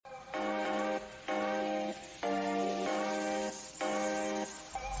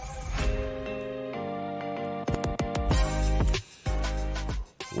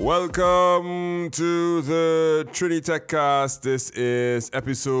Welcome to the Trini Tech Cast. This is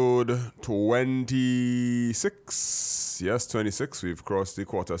episode 26. Yes, 26. We've crossed the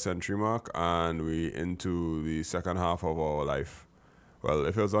quarter century mark and we're into the second half of our life. Well,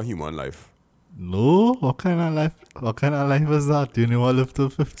 if it was a human life. No? What kind of life? What kind of life is that? Do you want to live to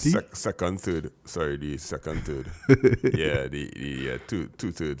 50? Second third. Sorry, the second third. Yeah, the two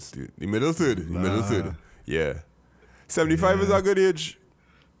thirds. The middle third. The middle third. Yeah. 75 is a good age.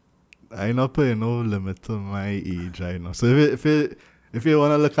 I not putting no limit to my age, I know. So if you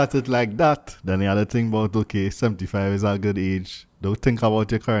want to look at it like that, then you have to think about, okay, 75 is a good age. Don't think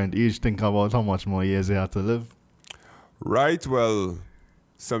about your current age. Think about how much more years you have to live. Right, well,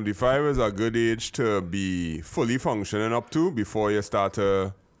 75 is a good age to be fully functioning up to before you start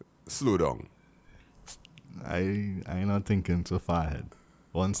to slow down. I'm not thinking so far ahead.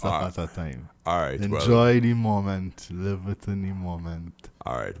 One step at a time. All right. Enjoy the moment. Live within the moment.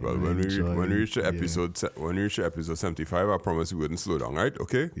 All right. Well, when we reach the episode 75, I promise we wouldn't slow down, right?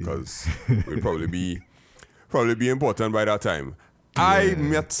 Okay? Because we'll probably be important by that time. Yeah. I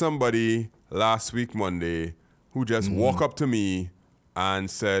met somebody last week Monday who just walked up to me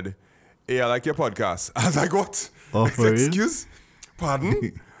and said, "Hey, I like your podcast." I was like, "What?" Oh, for Excuse?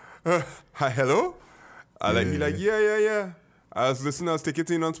 Pardon? Hi, hello? He like, yeah. I was taking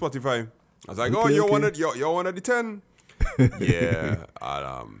it in on Spotify. I was like, okay, you're one of the 10. Yeah.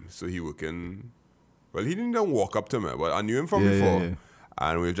 And, so he working. Well, he didn't walk up to me, but I knew him from before. Yeah.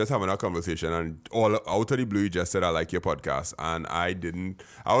 And we were just having a conversation, and all out of the blue, he just said, "I like your podcast." And I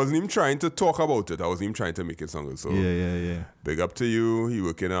wasn't even trying to talk about it. I wasn't even trying to make it sound good. So yeah. Big up to you. He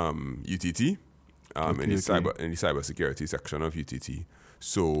work in UTT, in the cybersecurity section of UTT.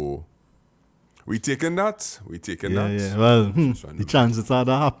 So we taking that. Yeah. Well, the chances of that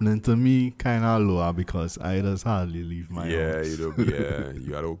happening to me kind of lower because I just hardly leave my house. You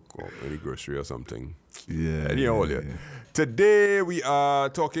had to go any grocery or something. Yeah. Today we are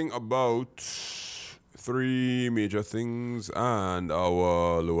talking about three major things, and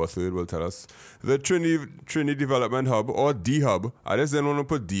our lower third will tell us the Trini Development Hub, or D Hub. I just didn't want to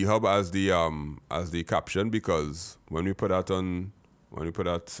put D Hub as the caption, because when we put that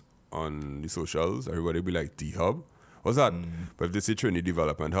on the socials, everybody will be like, D Hub? What's that? But if they say Trini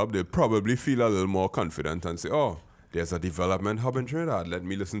Development Hub, they'll probably feel a little more confident and say, oh, there's a development hub in Trinidad. Let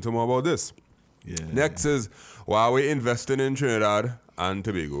me listen to more about this. Yeah. Next is, why are we investing in Trinidad and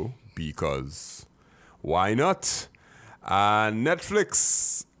Tobago? Because why not? And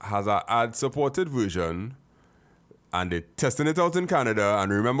Netflix has an ad-supported version, and they're testing it out in Canada.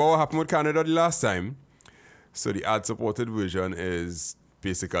 And remember what happened with Canada the last time? So the ad-supported version is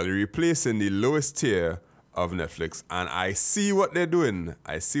basically replacing the lowest tier of Netflix. And I see what they're doing,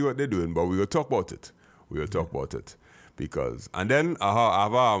 but we will talk about it. Because, and then I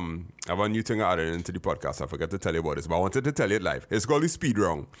have a new thing I added into the podcast. I forgot to tell you about this, but I wanted to tell you it live. It's called the Speed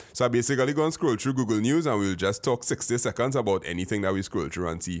Round. So I basically go and scroll through Google News, and we'll just talk 60 seconds about anything that we scroll through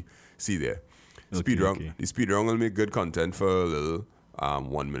and see there. Speed Round. The Speed Round will make good content for little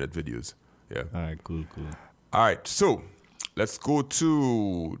 1 minute videos. Yeah. All right, cool. All right, so let's go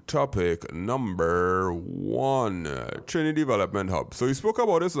to topic number 1, Trini Development Hub. So we spoke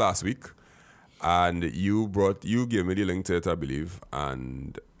about this last week. And you gave me the link to it, I believe.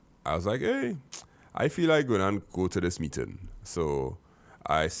 And I was like, hey, I feel like going and go to this meeting. So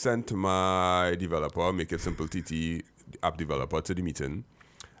I sent my developer, Make It Simple TT app developer, to the meeting.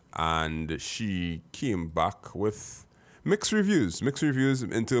 And she came back with mixed reviews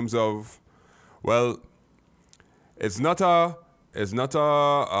in terms of, well, it's not a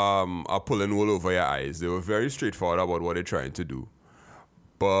pulling wool over your eyes. They were very straightforward about what they're trying to do.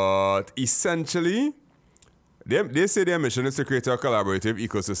 But essentially, they say their mission is to create a collaborative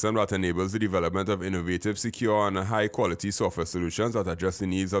ecosystem that enables the development of innovative, secure, and high-quality software solutions that address the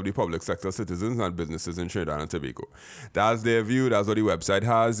needs of the public sector, citizens, and businesses in Trinidad and Tobago. That's their view. That's what the website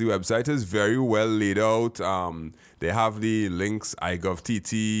has. The website is very well laid out. They have the links,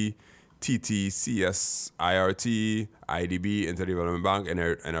 iGovTT, TTCSIRT, IDB, Interdevelopment Bank,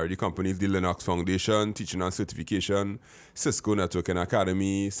 NRD companies, the Linux Foundation, Teaching and Certification, Cisco Networking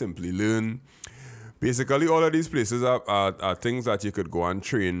Academy, Simply Learn. Basically, all of these places are things that you could go and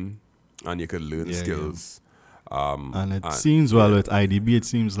train, and you could learn skills. Yeah. And it seems, with IDB, it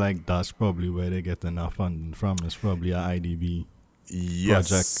seems like that's probably where they get enough funding from. It's probably an IDB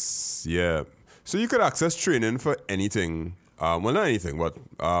project. Yeah. So you could access training for anything. Well, not anything, but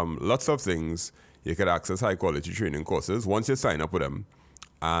lots of things. You could access high-quality training courses once you sign up with them.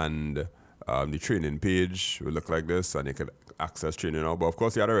 And the training page will look like this, and you could access training now. But, of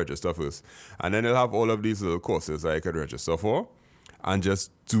course, you have to register first. And then they'll have all of these little courses that you could register for. and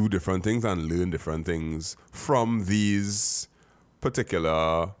just do different things and learn different things from these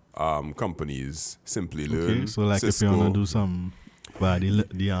particular companies. Simply Learn, Okay, so like Cisco. if you want to do some by the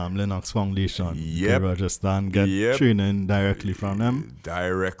Linux Foundation, you Yep. could register and get Yep. training directly from them.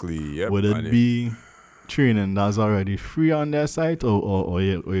 Directly, yep. Would And it be training that's already free on their site, or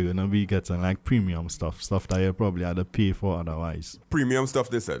you're going to be getting like premium stuff that you probably had to pay for otherwise? premium stuff,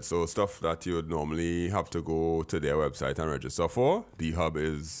 they said. So stuff that you would normally have to go to their website and register for. The hub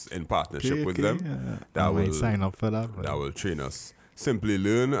is in partnership with them. Yeah. That I will might sign up for that. But that will train us. Simply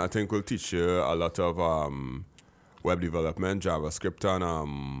Learn, I think, will teach you a lot of web development, JavaScript, and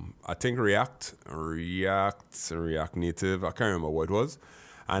I think React Native. I can't remember what it was.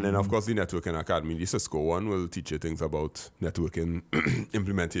 And then, of course, the Networking Academy, the Cisco one, will teach you things about networking,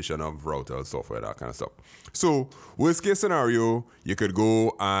 implementation of routers, software, that kind of stuff. So, worst case scenario, you could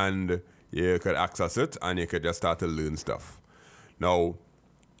go and you could access it and you could just start to learn stuff. Now,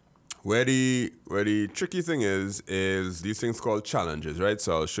 where the tricky thing is these things called challenges, right?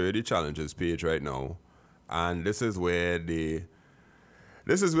 So I'll show you the challenges page right now. And this is where the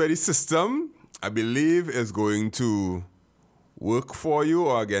system, I believe, is going to work for you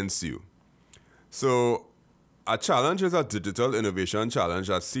or against you. So a challenge is a digital innovation challenge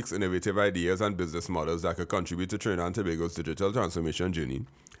that seeks innovative ideas and business models that could contribute to Trinidad and Tobago's digital transformation journey.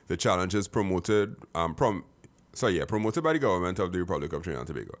 The challenge is promoted by the government of the Republic of Trinidad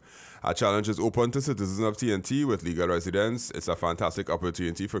and Tobago. Our challenge is open to citizens of TNT with legal residence. It's a fantastic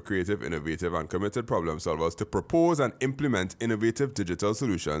opportunity for creative, innovative, and committed problem solvers to propose and implement innovative digital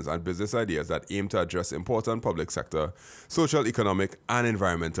solutions and business ideas that aim to address important public sector, social, economic, and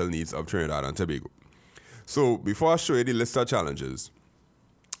environmental needs of Trinidad and Tobago. So before I show you the list of challenges,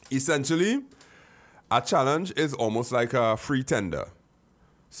 essentially, a challenge is almost like a free tender.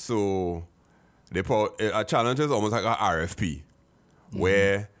 So a challenge is almost like a RFP,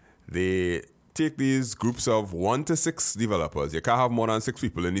 where they take these groups of 1 to 6 developers. You can't have more than 6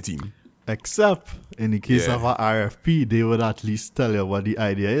 people in the team. Except in the case of a RFP, they would at least tell you what the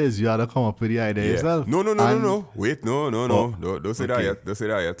idea is. You had to come up with the idea yourself. No. Wait, no. Don't say that yet. Don't say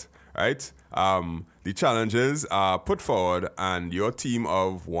that yet. Right? The challenges are put forward, and your team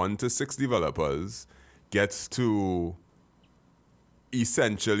of 1 to 6 developers gets to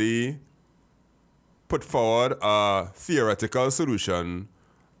essentially put forward a theoretical solution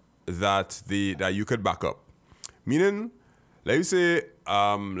that you could back up. Meaning, let me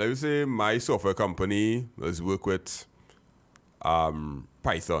say my software company does work with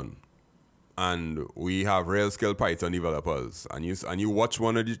Python, and we have real skilled Python developers, and you watch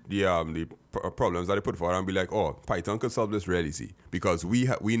one of the problems that they put forward and be like, oh, Python could solve this real easy because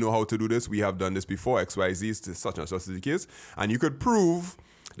we know how to do this. We have done this before. XYZ is such and such is the case, and you could prove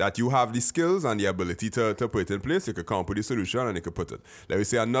that you have the skills and the ability to put it in place. You could come up with the solution and you could put it. Let me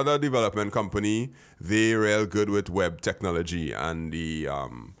say another development company, they're real good with web technology and the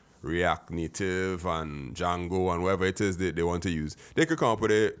React Native and Django and whatever it is they want to use. They could come up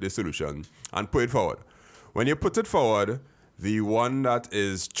with the solution and put it forward. When you put it forward, the one that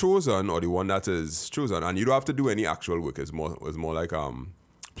is chosen, and you don't have to do any actual work, it's more like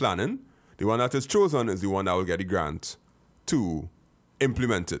planning. The one that is chosen is the one that will get the grant to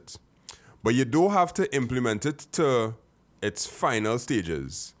implement it. But you don't have to implement it to its final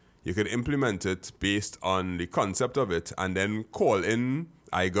stages. You could implement it based on the concept of it and then call in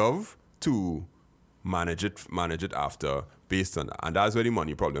iGov to manage it after based on that. And that's where the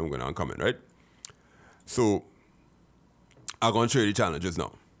money problem going to come in, right? So I'm going to show you the challenges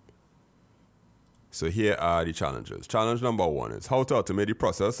now. So here are the challenges. Challenge number 1 is how to automate the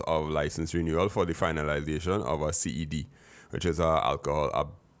process of license renewal for the finalization of a CED, which is a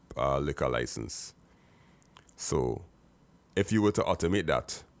liquor license. So if you were to automate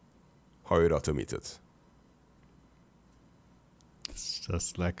that, how would you automate it? It's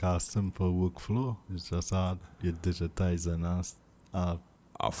just like a simple workflow. It's just you digitizing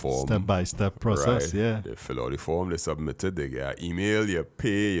A form. Step-by-step process, right. yeah. They fill out the form, they submit it, they get an email, you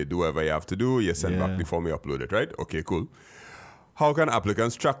pay, you do whatever you have to do, you send back the form, you upload it, right? Okay, cool. How can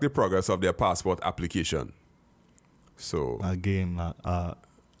applicants track the progress of their passport application? So again, a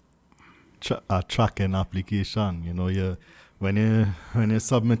tracking application. You know, when you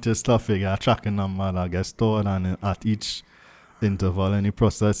submit your stuff, you get a tracking number that gets stored, and at each interval in the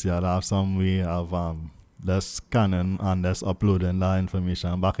process, you'll have some way of just scanning and just uploading that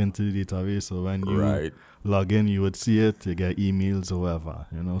information back into the database. So when you log in, you would see it. You get emails or whatever.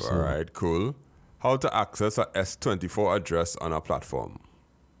 You know. So. All right, cool. How to access a S24 address on a platform?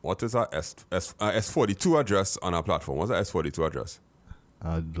 What is a S42 address on our platform? What's a S42 address?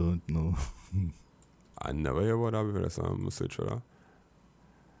 I don't know. I never hear about that before, so I'm going to search for that.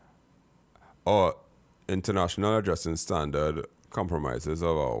 Or international addressing standard compromises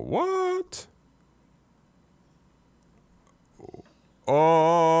of a what?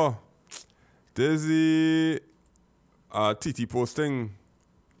 Oh, there's the TT posting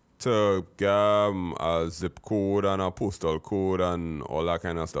to get a zip code and a postal code and all that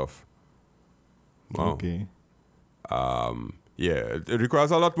kind of stuff. Wow. Okay. Yeah, it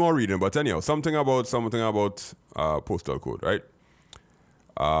requires a lot more reading, but anyhow, something about postal code, right?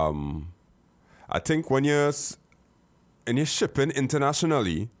 I think when you're shipping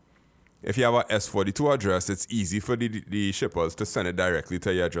internationally, if you have a S42 address, it's easy for the shippers to send it directly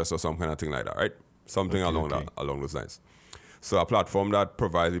to your address or some kind of thing like that, right? Something along those lines. So a platform that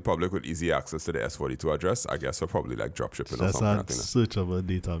provides the public with easy access to the S42 address, I guess, are probably like drop shipping or something like that. That's a searchable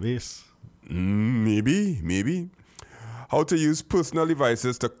database. Maybe. How to use personal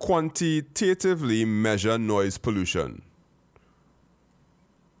devices to quantitatively measure noise pollution.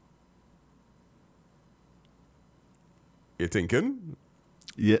 You thinking?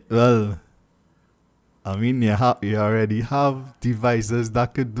 Yeah, well, I mean, you already have devices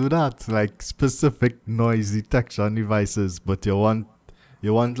that could do that, like specific noise detection devices. But you want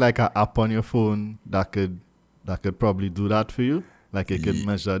like an app on your phone that could probably do that for you. Like it could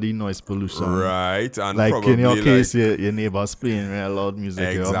measure the noise pollution. Right. And like probably in your case, like, your neighbor's playing real loud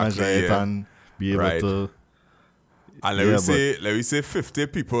music. Exactly, You'll measure it and be able to. And let me say 50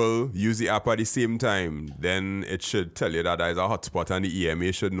 people use the app at the same time, then it should tell you that there is a hotspot and the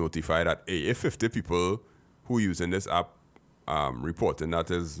EMA should notify that, hey, if 50 people who are using this app reporting that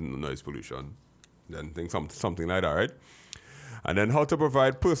is noise pollution, then think something like that, right? And then how to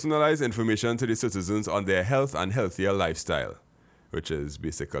provide personalized information to the citizens on their health and healthier lifestyle, which is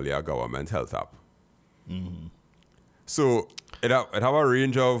basically a government health app. Mm-hmm. So it have a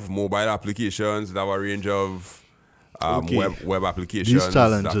range of mobile applications, it have a range of web applications. These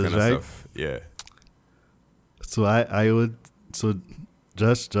challenges, that kind of right? stuff. Yeah. So I would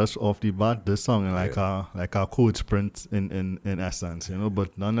just off the bat, this song like a code sprint in essence,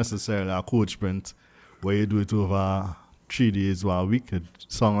 but not necessarily a code sprint where you do it over 3 days or a week. It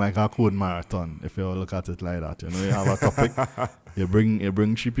sound like a code marathon if you look at it like that. You have a topic, you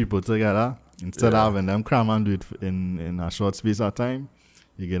bring 3 people together instead of having them cram and do it in a short space of time.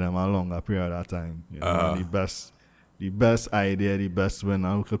 You get them a longer period of time. The best idea, the best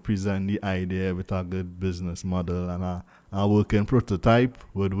winner who could present the idea with a good business model and a working prototype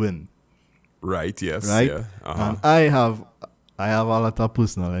would win. Right, yes. Right? Yeah. And I have a lot of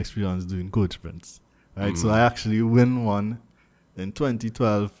personal experience doing coach sprints. Right? So I actually win one in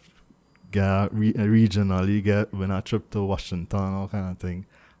 2012, regionally, win a trip to Washington, all kind of thing.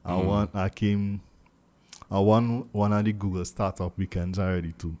 I won one of the Google Startup Weekends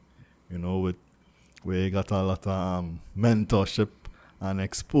already too. Where you got a lot of mentorship and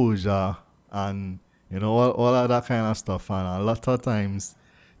exposure and, all of that kind of stuff. And a lot of times,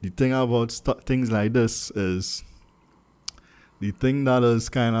 the thing about things like this is the thing that is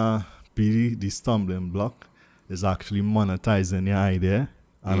kind of be the stumbling block is actually monetizing your idea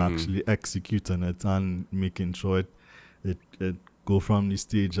and actually executing it and making sure it go from the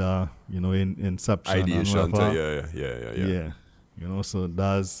stage, in inception. Ideation to, yeah.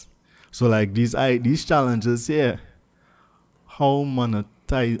 So like these challenges here, how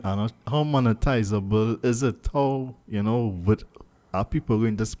monetizable is it? How, are people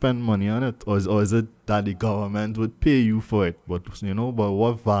going to spend money on it? Or is it that the government would pay you for it? But but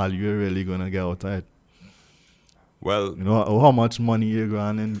what value you're really gonna get out of it? Well, how much money you're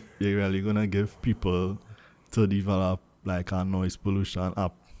really gonna give people to develop like a noise pollution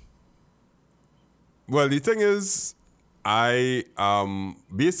app? Well, the thing is,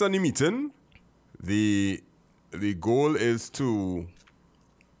 based on the meeting, the goal is to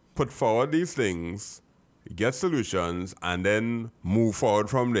put forward these things, get solutions, and then move forward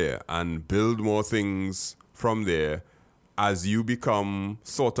from there and build more things from there as you become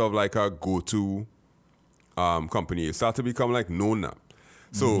sort of like a go-to company. You start to become like known now.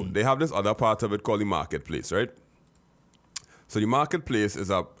 So they have this other part of it called the marketplace, right? So the marketplace is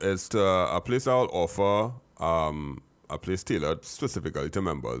a place that will offer a place tailored specifically to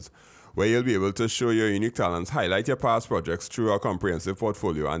members, where you'll be able to show your unique talents, highlight your past projects through a comprehensive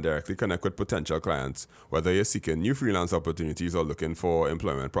portfolio, and directly connect with potential clients, whether you're seeking new freelance opportunities or looking for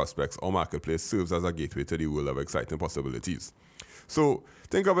employment prospects. Our marketplace serves as a gateway to the world of exciting possibilities. So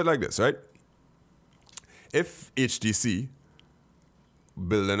think of it like this, right? If HDC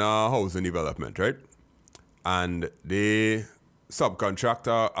building a housing development, right? And they subcontract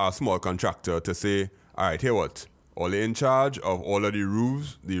a small contractor to say, all right, here what? All in charge of all of the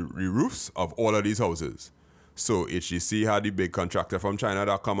roofs of all of these houses. So HGC had the big contractor from China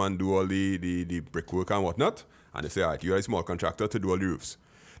that come and do all the brickwork and whatnot. And they say, all right, you're a small contractor to do all the roofs.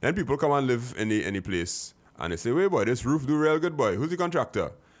 Then people come and live in the place. And they say, wait, boy, this roof do real good, boy. Who's the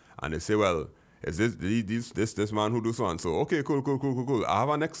contractor? And they say, well, is this man who do so and so? Okay, cool. I have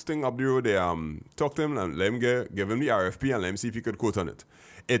a next thing up the road there. Talk to him and let him give him the RFP and let him see if he could quote on it.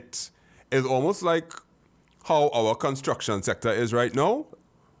 It is almost like how our construction sector is right now.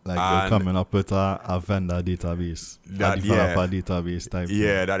 Like they're coming up with a vendor database, a developer database type.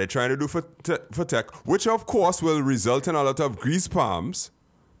 Yeah, that they're trying to do for tech, which of course will result in a lot of grease palms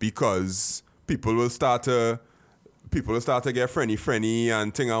because people will start to get friendly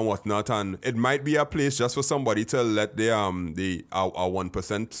and thing and whatnot, and it might be a place just for somebody to let our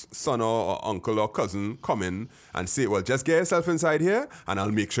 1% son or uncle or cousin come in and say, well, just get yourself inside here and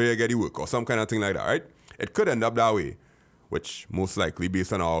I'll make sure you get the work or some kind of thing like that, right? It could end up that way, which most likely,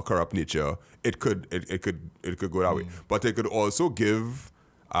 based on our corrupt nature, it could go that way. But it could also give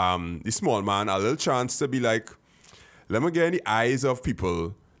the small man a little chance to be like, let me get in the eyes of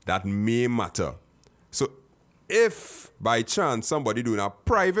people that may matter. So if by chance somebody doing a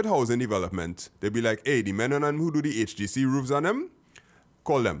private housing development, they'd be like, hey, the men on who do the HGC roofs on them,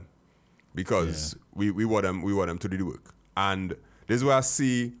 call them. Because we want them to do the work. And this is where I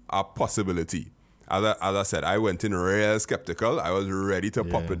see a possibility. As I said, I went in real skeptical. I was ready to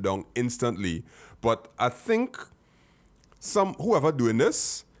pop it down instantly. But I think whoever doing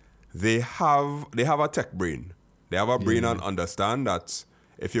this, they have a tech brain. They have a brain and understand that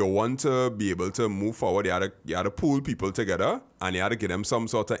if you want to be able to move forward, you had to pull people together and you had to give them some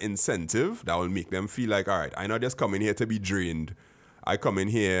sort of incentive that will make them feel like, all right, I'm not just coming here to be drained. I come in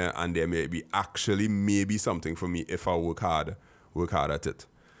here and there may be actually maybe something for me if I work hard at it.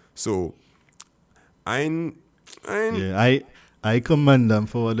 So I commend them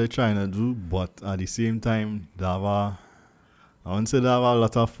for what they're trying to do, but at the same time, I won't say they have a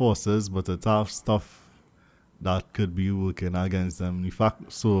lot of forces, but it have stuff that could be working against them. In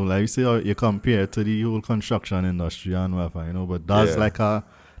fact, so like you say, you compare to the whole construction industry and whatever, but that's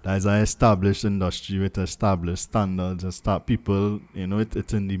that's an established industry with established standards. People,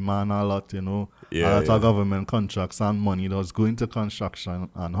 it's in demand a lot, a lot of government contracts and money that's going to construction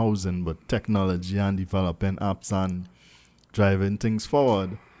and housing, but technology and developing apps and driving things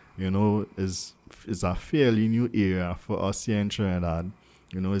forward, is a fairly new area for us here in Trinidad.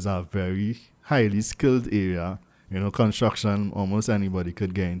 It's a very highly skilled area. Construction, almost anybody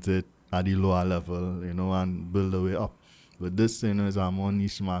could get into it at the lower level, and build a way up. But this, is a more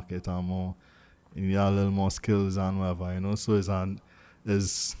niche market and more, a little more skills and whatever, so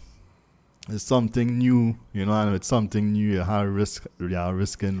it's something new, and with something new, you have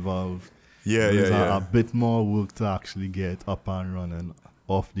risk involved. There's a bit more work to actually get up and running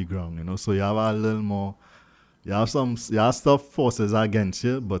off the ground, so you have a little more, you have stuff forces against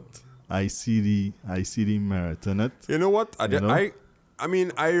you, but I see the merit in it. You know what? I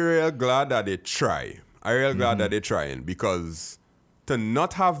really glad that they try. I really glad that they're trying, because to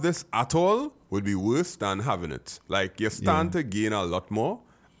not have this at all would be worse than having it. Like, you stand to gain a lot more,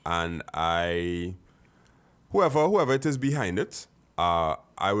 and whoever it is behind it, I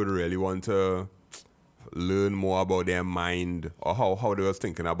would really want to learn more about their mind or how they was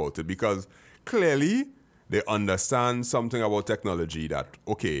thinking about it, because clearly they understand something about technology that,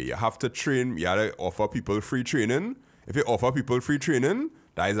 okay, you have to train, you have to offer people free training. If you offer people free training,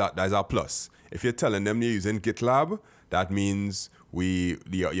 that is a plus. If you're telling them you're using GitLab, that means you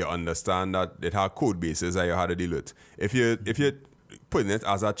understand that it has code bases that you have to deal with. If you're putting it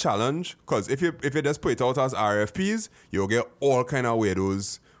as a challenge, because if you just put it out as RFPs, you'll get all kind of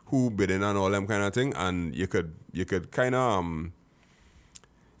weirdos who bidding and all them kind of thing, and you could kind of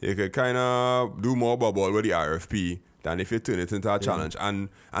do more bubble with the RFP than if you turn it into a challenge. And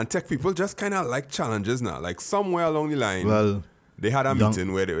tech people just kind of like challenges now. Like somewhere along the line, they had a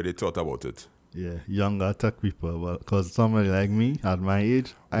meeting where they thought about it. Yeah, younger tech people. Because somebody like me at my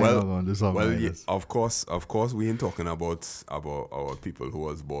age, I'm not going to do something like this. Of course, we ain't talking about people who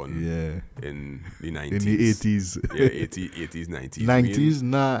was born in the 90s. In the 80s. Yeah, 80s, 90s. 90s?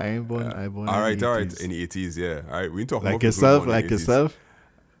 Nah, I ain't born. I born all in right, the 80s. all right. In the 80s, yeah. All right, we ain't talking like about yourself, people like born in the 80s. yourself.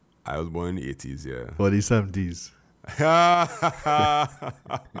 I was born in the 80s, yeah. For the 70s.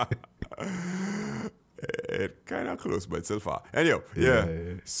 It kind of close, but still far. Anyway,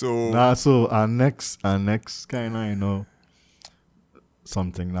 So our next kind of,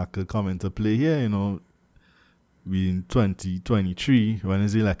 something that could come into play here, we in 2023, when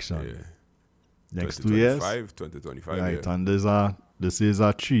is the election? Yeah. Next 2 years? 2025, right, yeah. and this is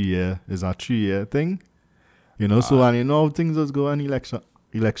a 3 year thing. So and how things just go on election.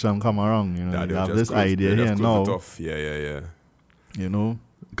 election come around, you know, That you they'll have just this close, idea they'll here just close it now, off. Yeah. you know,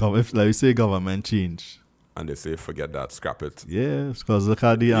 if like we say government change. And they say forget that, scrap it. Yes, because look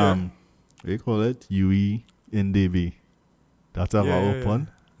at the what you call it? UE in DB. That's ever open.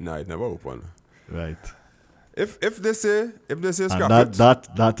 No, it never open. Right. If they say scrap And it,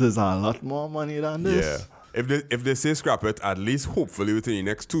 that is a lot more money than this. yeah. If they say scrap it, at least hopefully within the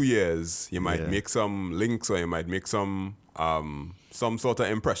next 2 years, you might make some links or you might make some sort of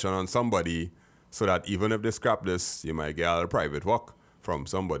impression on somebody, so that even if they scrap this, you might get a private work from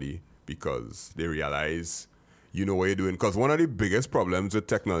somebody because they realize you know what you're doing. Because one of the biggest problems with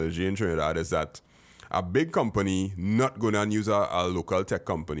technology in Trinidad is that a big company not going to use a local tech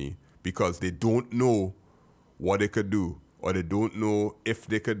company because they don't know what they could do, or they don't know if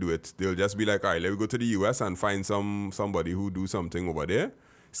they could do it. They'll just be like, all right, let me go to the US and find somebody who do something over there,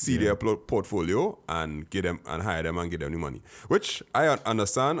 see their portfolio and get them and hire them and get them the money. Which I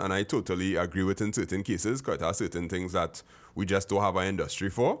understand and I totally agree with in certain cases, because there are certain things that we just don't have an industry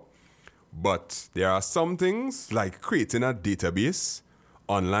for. But there are some things like creating a database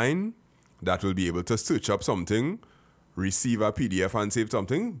online that will be able to search up something, receive a PDF and save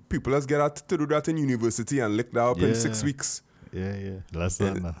something. People just get to do that in university and lick that up in 6 weeks. Yeah. Less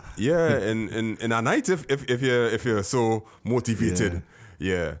than that. Yeah, in a night if you're so motivated.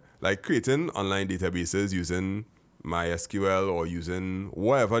 Yeah. Like creating online databases using MySQL or using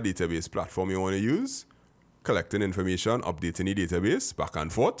whatever database platform you want to use, collecting information, updating the database back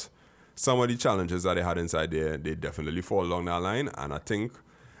and forth. Some of the challenges that they had inside there, they definitely fall along that line, and I think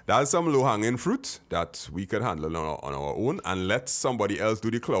that's some low-hanging fruit that we could handle on our own and let somebody else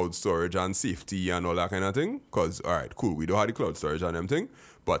do the cloud storage and safety and all that kind of thing. Because, all right, cool, we don't have the cloud storage and everything,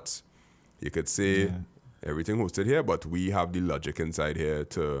 but you could say everything hosted here, but we have the logic inside here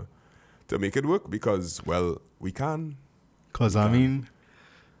to make it work because, well, we can. Because, I mean,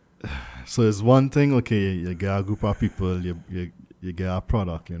 so it's one thing, okay, you get a group of people, you get a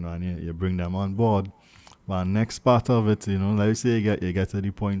product, you know, and you bring them on board. But next part of it, you know, like you say, you get to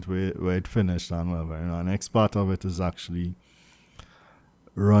the point where it finished and whatever, you know, next part of it is actually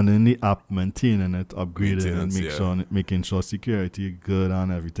running the app, maintaining it, upgrading it, making sure security good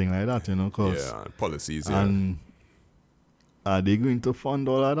and everything like that, you know, cause policies, and are they going to fund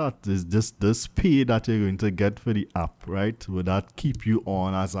all of that? Is this pay that you're going to get for the app, right? Would that keep you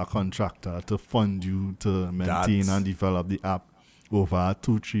on as a contractor to fund you to maintain and develop the app over a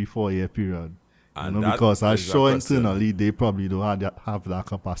 2, 3, 4 year period? And you know, because I'm sure internally they probably don't have that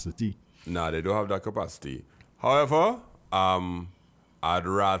capacity. No, they don't have that capacity. However, I'd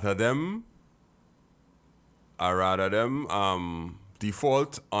rather them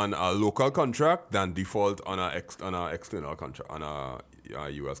default on a local contract than default on a external contract, on a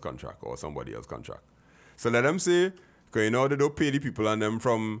US contract or somebody else contract. So let them say, because you know they don't pay the people on them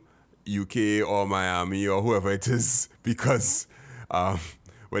from UK or Miami or whoever it is, because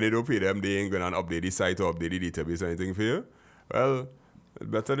when they don't pay them, they ain't going to update the site or update the database or anything for you. Well, it's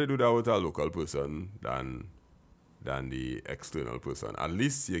better they do that with a local person than the external person. At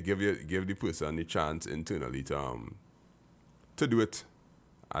least you give the person the chance internally to do it.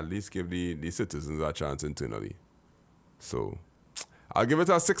 At least give the citizens a chance internally. So I'll give it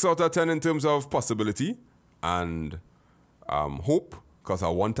a 6 out of 10 in terms of possibility and hope, because I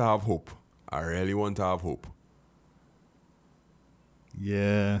want to have hope. I really want to have hope.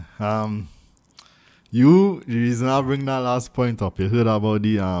 Yeah. The reason I bring that last point up, you heard about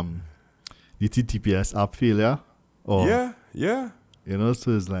the TTPS app failure? Yeah. You know,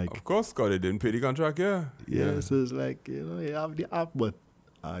 so it's like... Of course, because they didn't pay the contract, Yeah, so it's like, you know, you have the app, but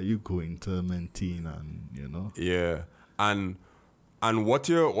are you going to maintain and, you know? Yeah. And what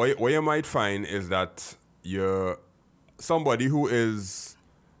you might find is that you're somebody who is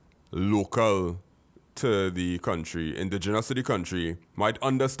local to the country, indigenous to the country, might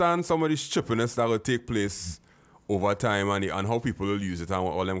understand some of the chippiness that will take place over time and how people will use it and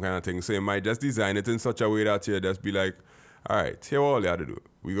all them kind of things. So you might just design it in such a way that you just be like, all right, here all you have to do.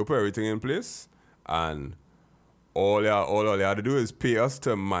 We go put everything in place, and all you have to do is pay us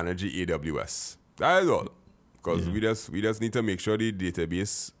to manage the AWS. That is all. Because we just need to make sure the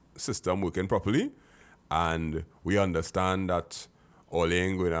database system working properly, and we understand that all you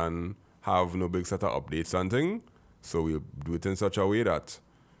ain't going to have no big set of updates and thing. So we'll do it in such a way that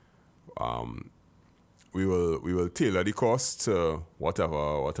we will tailor the cost to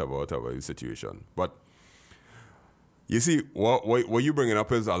whatever the situation. But you see, what you're bringing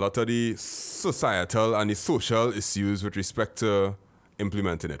up is a lot of the societal and the social issues with respect to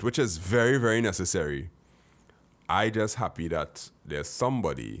implementing it, which is very, very necessary. I just happy that there's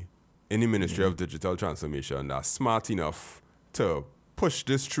somebody in the Ministry of Digital Transformation that's smart enough to push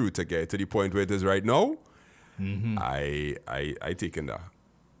this through to get to the point where it is right now, I taken that.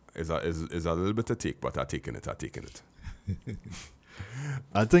 It's a little bit of take, but I taken it.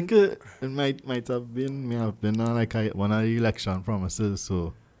 I think it might have been like one of the election promises.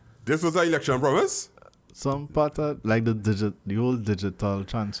 So this was an election promise. some part of like the whole digital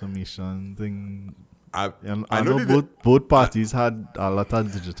transformation thing. I know both parties had a lot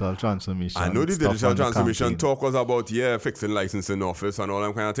of digital transformation. I know the digital transformation campaign. talk was about fixing licensing office and all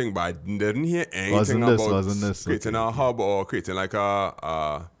that kind of thing, but I didn't hear anything about creating a hub or creating like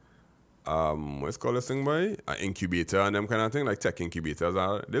a what's called this thing by an incubator and them kind of thing, like tech incubators.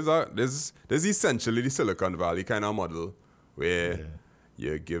 There's essentially the Silicon Valley kind of model where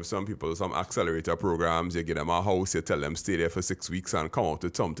you give some people some accelerator programs, you give them a house, you tell them stay there for 6 weeks and come out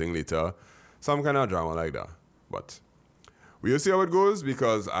with something later. Some kind of drama like that. But we'll see how it goes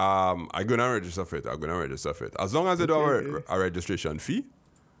because I'm going to register for it. As long as they do a registration fee,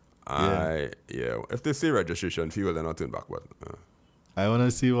 if they say registration fee, well, they're not turn back. But I want to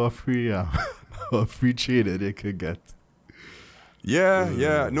see what free trader they could get.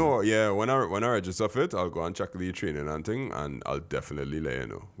 When I register for it, I'll go and check the training and thing, and I'll definitely let you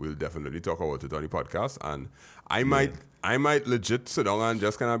know. We'll definitely talk about it on the podcast, and I might legit sit down and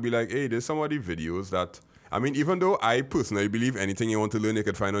just kind of be like, hey, there's some of the videos that, I mean, even though I personally believe anything you want to learn you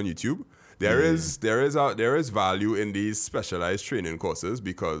can find on YouTube, there is value in these specialized training courses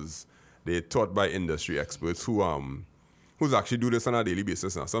because they're taught by industry experts who's actually do this on a daily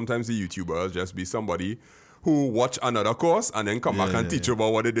basis now. Sometimes the YouTuber will just be somebody who watch another course and then come back and teach you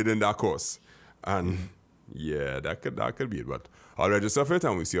about what they did in that course. And that could be it. But I'll register for it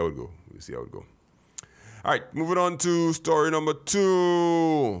and we'll see how it go. All right, moving on to story number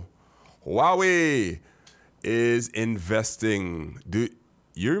 2. Huawei is investing. Do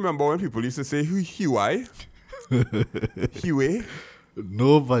you remember when people used to say Huawei? Huawei?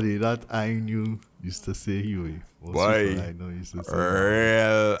 Nobody that I knew used to say Huawei. Why?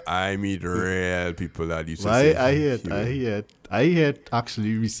 I meet real people that used to say I heard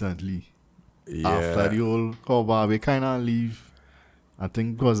actually recently. After the whole Huawei kind of leave. I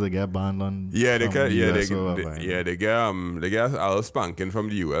think because they get banned on they get a little spanking from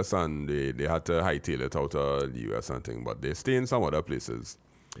the US and they had to hightail it out of the US and thing, but they stay in some other places.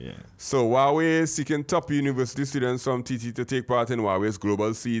 Yeah. So Huawei is seeking top university students from TT to take part in Huawei's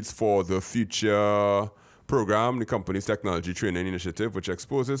Global Seeds for the Future program, the company's technology training initiative, which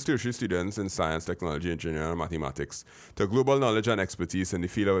exposes tertiary students in science, technology, engineering, and mathematics to global knowledge and expertise in the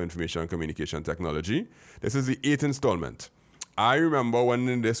field of information and communication technology. This is the 8th installment. I remember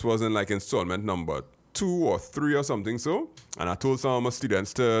when this was in like installment number 2 or 3 or something so, and I told some of my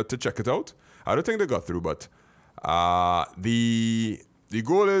students to check it out. I don't think they got through, but the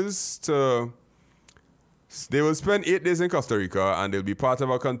goal is they will spend 8 days in Costa Rica and they'll be part of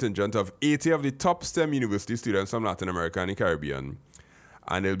a contingent of 80 of the top STEM university students from Latin America and the Caribbean.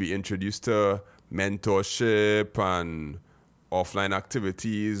 And they'll be introduced to mentorship and offline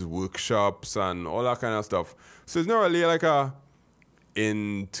activities, workshops, and all that kind of stuff. So it's not really like a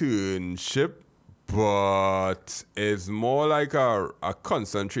internship, but it's more like a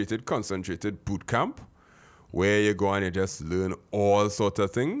concentrated boot camp where you go and you just learn all sorts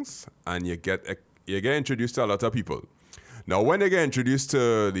of things and you get introduced to a lot of people. Now, when they get introduced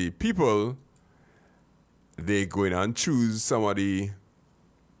to the people, they go in and choose some of the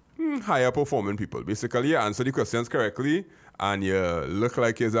higher performing people. Basically, you answer the questions correctly and you look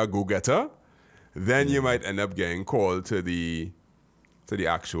like you're a go-getter, then you might end up getting called to the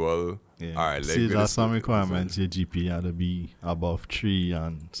actual. Yeah. All right, see, there's some requirements. Your GPA had to be above 3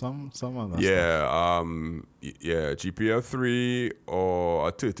 and some of that stuff. GPA 3 or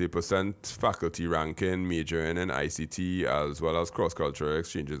a 30% faculty ranking majoring in ICT as well as cross-cultural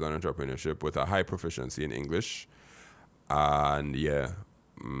exchanges and entrepreneurship with a high proficiency in English. And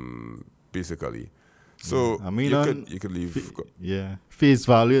basically. So I mean, you could leave. Face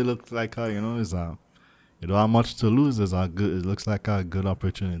value, it looks like you don't have much to lose. It looks like a good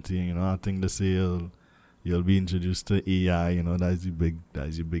opportunity. I think they say you'll be introduced to AI. That's the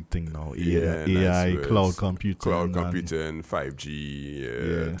big thing now. AI, nice cloud computing, and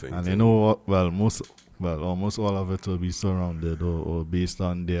 5G. Thing. And almost all of it will be surrounded or based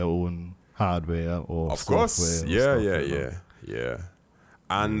on their own hardware or software. Of course, yeah.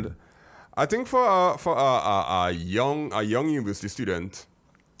 And I think for a young university student,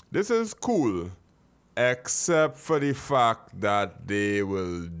 this is cool. Except for the fact that they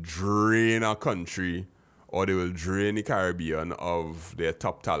will drain a country or they will drain the Caribbean of their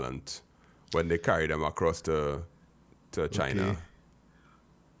top talent when they carry them across to China. Okay.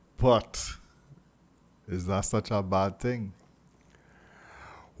 But is that such a bad thing?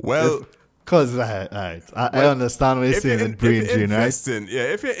 Well, Because, I understand what you're saying with brain drain, right? Yeah,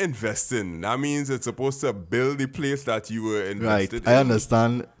 if you're investing, that means it's supposed to build the place that you were invested Right. I in.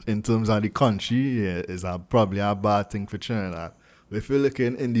 understand in terms of the country, yeah, is probably a bad thing for Trinidad. But if you're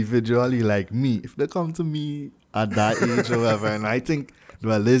looking individually like me, if they come to me at that age or whatever, and I think,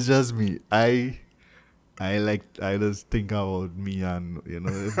 well, it's just me. I just think about me, and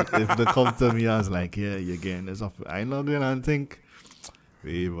if they come to me, I was like, yeah, you're getting this off. I not going and think,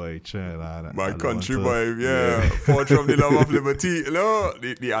 hey boy, Trinidad. My country boy, yeah. Fought from the love of liberty.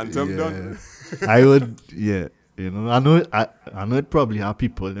 The anthem done. I would, yeah. I know it probably have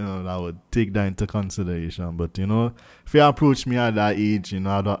people, that would take that into consideration. But, if you approach me at that age,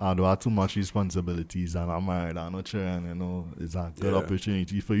 I don't have too much responsibilities, and I'm married, I'm not sure, and, it's a good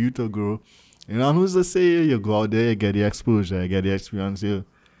opportunity for you to grow. And who's to say you go out there, you get the exposure, you get the experience, you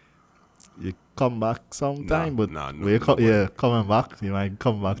come back sometime, coming back, you might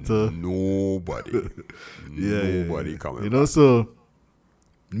come back to nobody. Nobody coming back. So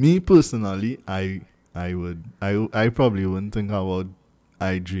me personally, I probably wouldn't think about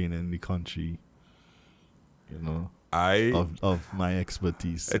draining the country, of my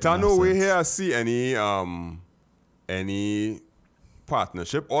expertise. It's no way here I see any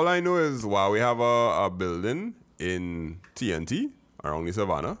partnership. All I know is while we have a building in TNT around the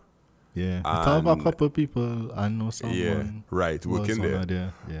Savannah. Yeah, I talk about a couple of people. I know someone. Yeah, right, working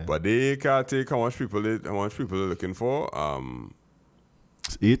there. Yeah. But they can't take how much people they're looking for.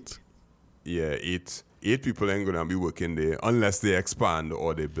 8. Yeah, 8 people ain't gonna be working there unless they expand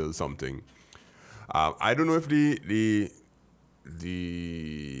or they build something. I don't know if the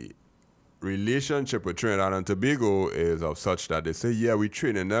relationship with Trinidad and Tobago is of such that they say, yeah, we're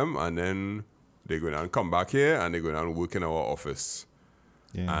training them, and then they're going to come back here and they're going to work in our office.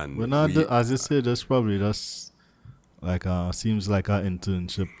 Yeah. And as you say, that's probably just like seems like an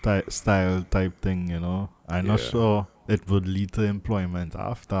internship style type thing, I'm not sure it would lead to employment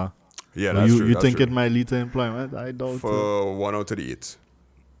after. Yeah, that's true. You think it might lead to employment? I doubt it. For 1 out of the 8.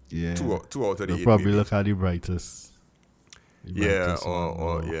 Yeah. 2 out of the 8. They'll probably look at the brightest.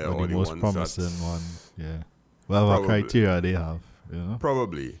 Or the the most promising one. Yeah. Whatever criteria they have,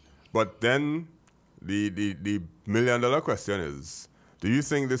 Probably. But then the $1 million question is, do you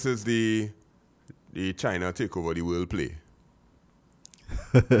think this is the China takeover the world play?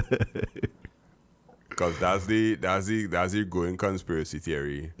 Because that's the growing conspiracy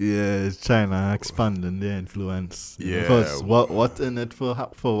theory. Yeah, it's China expanding their influence. Yeah. Because what in it for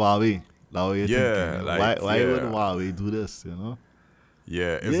Huawei? Why would Huawei do this?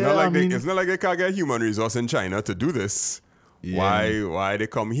 Yeah, it's not like they can't get human resource in China to do this. Yeah. Why they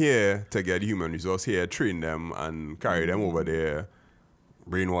come here to get human resource here, train them and carry them over there,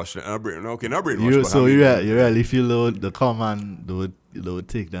 brainwash them? Not brainwash. So you really feel the command they would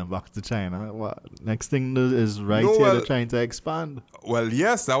take them back to China? What next thing is they're trying to expand. Well,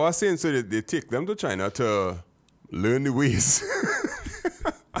 yes, I was saying so they take them to China to learn the ways.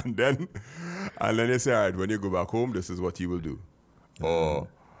 And then they say, all right, when you go back home, this is what you will do. Or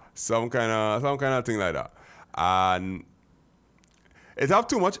some kind of thing like that. And it have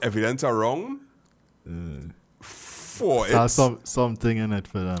too much evidence wrong for it. Something in it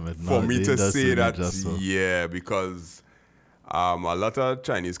for them. For me to say that, yeah, because a lot of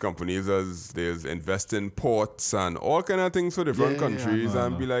Chinese companies there's invest in ports and all kind of things for different countries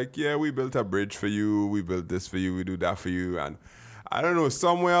and be like, yeah, we built a bridge for you, we built this for you, we do that for you. And I don't know,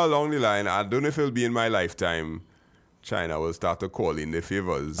 somewhere along the line, I don't know if it'll be in my lifetime, China will start to call in the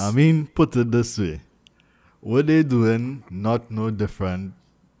favors. I mean, put it this way. What they doing not no different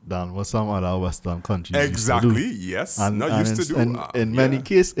than what some other Western countries exactly, used to do. Yes. And, not and used to do.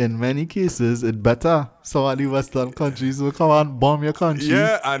 In many cases, it better some of the Western countries will come and bomb your country,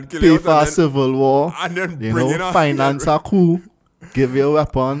 and kill pay for a civil war, and then bring in finance a coup, give you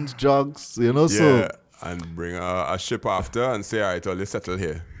weapons, drugs, so... And bring a ship after and say, all right, let's settle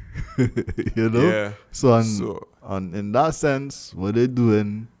here. Yeah. So in that sense, what they're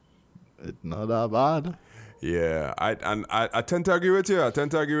doing, it's not that bad. Yeah, I tend to agree with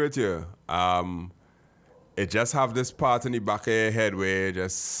you. It just have this part in the back of your head where you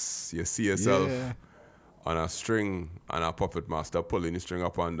see yourself on a string and a puppet master pulling the string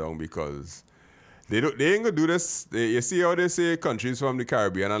up and down because they ain't gonna do this. You see how they say countries from the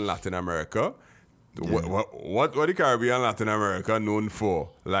Caribbean and Latin America. Yeah. What the Caribbean and Latin America known for?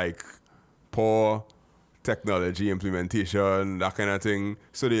 Like poor technology implementation, that kind of thing.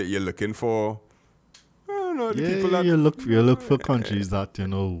 So you're looking for people that you look for countries that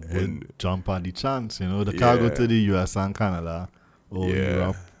would jump on the chance. They can't go to the US and Canada or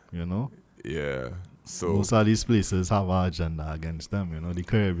Europe. Yeah. So most of these places have an agenda against them. You know, the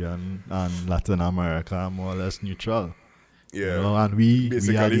Caribbean and Latin America are more or less neutral. yeah, You know, and we are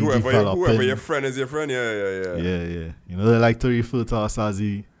basically the whoever your developing. friend is your friend. Yeah. Yeah. You know, they like to refer to us as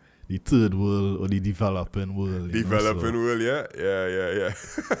the third world or the developing world. Developing world, yeah.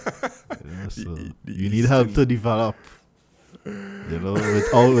 You know, so you need help to develop. You know,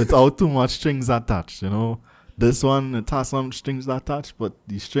 without too much strings attached. You know, this one it has some strings attached, but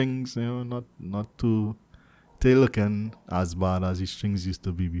the strings, you know, not too. They looking as bad as the strings used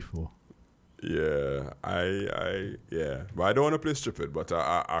to be before. Yeah, yeah. But I don't want to play stupid, but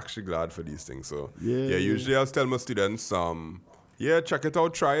I'm actually glad for these things. So Yeah. usually I'll tell my students, check it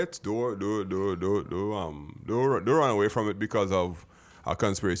out, try it. Don't run away from it because of a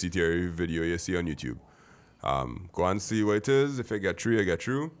conspiracy theory video you see on YouTube. Go and see what it is. If you get through, you get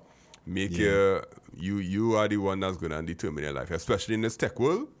through. You are the one that's gonna determine your life, especially in this tech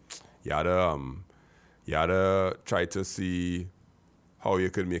world. You gotta try to see how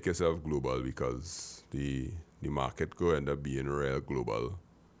you could make yourself global, because the market could end up being real global.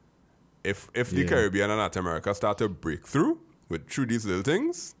 If the Caribbean and Latin America start to break through these little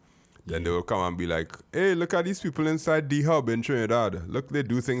things, then they will come and be like, hey, look at these people inside the hub in Trinidad. Look, they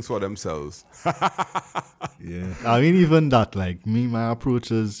do things for themselves. Yeah. I mean, even that, like me, my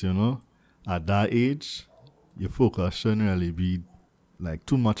approach is, you know, at that age, your focus shouldn't really be like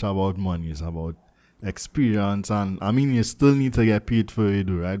too much about money. It's about experience, and I mean, you still need to get paid for what you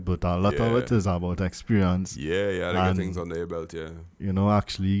do, right? But a lot of it is about experience. They get things under your belt, you know,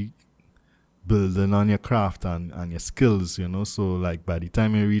 actually building on your craft and your skills, you know. So like by the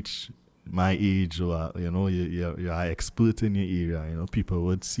time you reach my age, or you know, you're an expert in your area, you know, people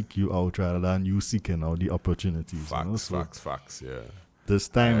would seek you out rather than you seeking out the opportunities. Facts, yeah. This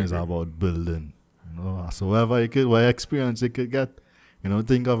time is about building, you know. So what experience you could get, you know,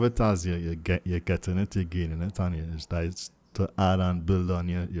 think of it as you're getting it, you're gaining it, and you start to add and build on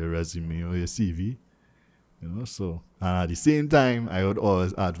your resume or your CV, you know. So, and at the same time, I would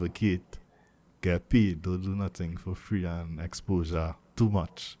always advocate get paid, don't do nothing for free and exposure too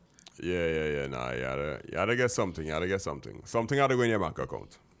much. Yeah. Nah, you gotta get something. Something gotta go in your bank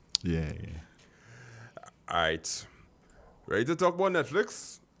account. Yeah. All right. Ready to talk about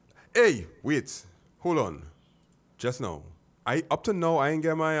Netflix? Hey, wait. Hold on. Just now. Up to now, I ain't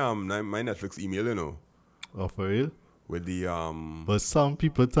get my Netflix email, you know. Oh, for real? With the But some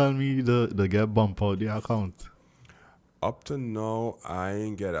people tell me they get bump out the account. Up to now, I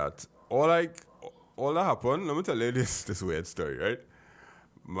ain't get that. All that happened, let me tell you this weird story, right?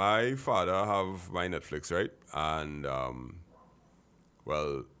 My father have my Netflix, right? And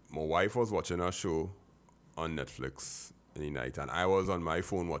my wife was watching a show on Netflix in the night, and I was on my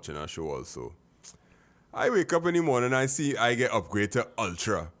phone watching a show also. I wake up in the morning, I see I get upgraded to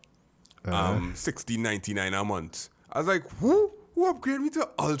Ultra, $16.99 a month. I was like, who upgraded me to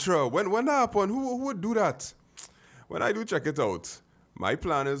Ultra? When that happened? Who would do that? When I do check it out, my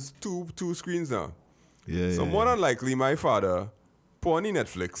plan is two screens now. Yeah. So more than likely, my father put on the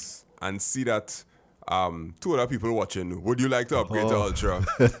Netflix and see that two other people watching. Would you like to upgrade to Ultra?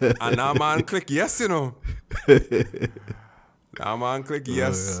 And now man click yes, you know. Now man click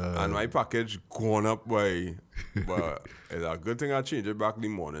yes, and my package gone up by. But it's a good thing I changed it back in the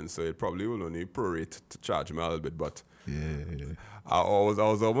morning, so it probably will only prorate to charge me a little bit. But I was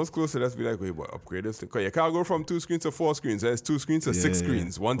almost close to that. Be like, wait, what, upgrade this thing? Cause you can't go from 2 screens to 4 screens. There's 2 screens to 6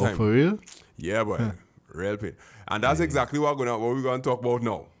 screens one time. For real? Yeah, boy. Real pain. And that's exactly what we're going to talk about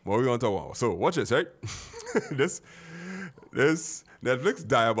now. So watch this, right? this Netflix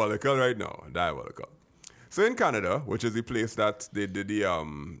diabolical right now. Diabolical. So in Canada, which is the place that they did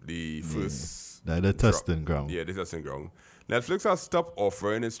the first... The testing ground. Yeah, the testing ground. Netflix has stopped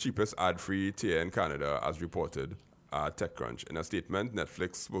offering its cheapest ad-free tier in Canada, as reported at TechCrunch. In a statement,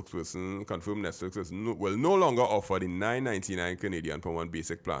 Netflix spokesperson confirmed Netflix will no longer offer the $9.99 Canadian per month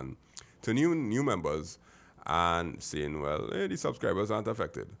basic plan to new members, and saying, the subscribers aren't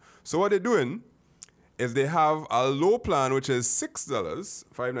affected. So what they're doing is they have a low plan, which is $6,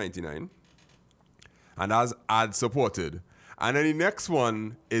 $5.99, and that's ad supported. And then the next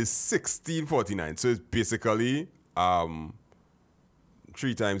one is $16.49. So it's basically 3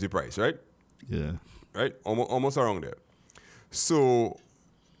 times the price, right? Yeah. Right? Almost around there. So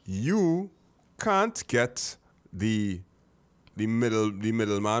you can't get the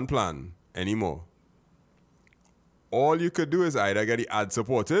middleman plan anymore. All you could do is either get the ad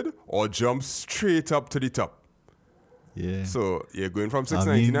supported or jump straight up to the top. Yeah. So you're going from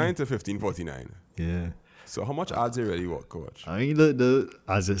 $6.99 to $15.49. Yeah. So how much ads you really work, coach? I mean,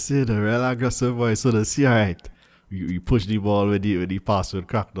 as I say, the real aggressive voice, so they see, all right, we push the ball with the password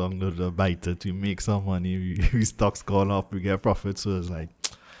crack down the biter to make some money. We stocks gone up, we get profit. So it's like,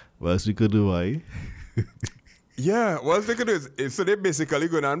 what else we could do, eh? Yeah, what else they could do is so they basically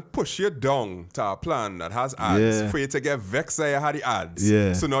go down and push you down to a plan that has ads for you to get vexed that you had the ads.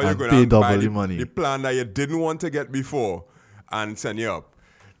 Yeah, So now you're and going pay to buy double the money. the plan that you didn't want to get before and send you up.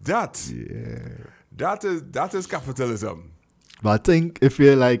 That is capitalism. But I think if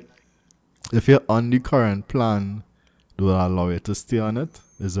you're on the current plan, do they allow you to stay on it?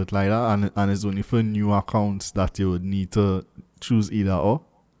 Is it like that? And it's only for new accounts that you would need to choose either or?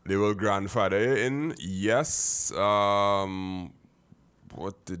 They will grandfather you in. Yes. What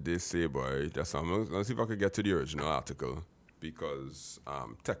did they say, boy? Let's see if I can get to the original article. Because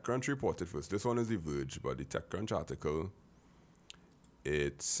TechCrunch reported first. This one is The Verge, but the TechCrunch article,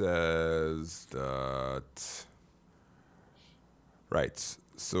 it says that... Right.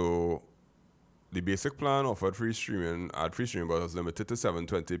 So the basic plan offered free streaming, but was limited to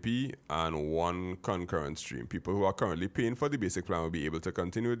 720p and one concurrent stream. People who are currently paying for the basic plan will be able to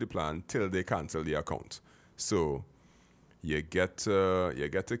continue with the plan till they cancel the account. So you get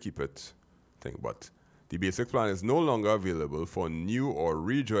to keep it thing. But the basic plan is no longer available for new or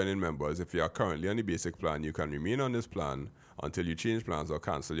rejoining members. If you are currently on the basic plan, you can remain on this plan until you change plans or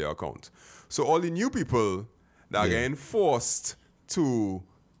cancel your account. So all the new people that are getting forced to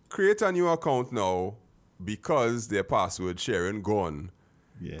create a new account now because their password sharing gone.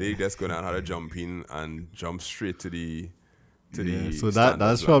 Yeah. They just gonna have to jump in and jump straight to the so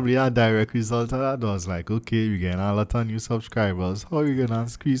that's probably a direct result of that. I was like, okay, we're getting a lot of new subscribers. How are you gonna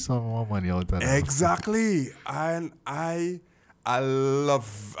squeeze some more money out of that? Exactly. And I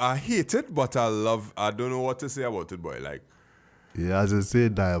hate it, but I don't know what to say about it, boy. Like, yeah, as I say,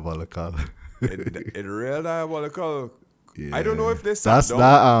 diabolical. it real diabolical. Yeah. I don't know if they that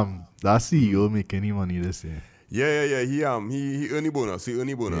CEO make any money this year. Yeah. He earn the bonus.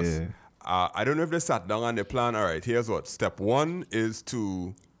 Yeah. I don't know if they sat down and they plan. All right, here's what. Step 1 is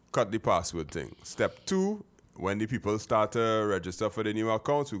to cut the password thing. Step 2, when the people start to register for the new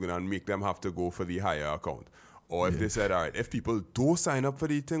accounts, we're gonna make them have to go for the higher account. Or if they said, all right, if people do sign up for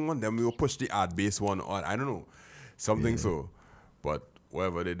the thing one, then we will push the ad-based one on. I don't know, something so. But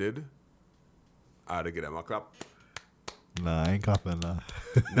whatever they did, I had to give them a clap. Nah, I ain't clapping that.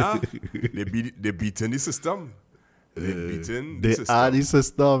 Nah, they beating the system. They beating the system. They are the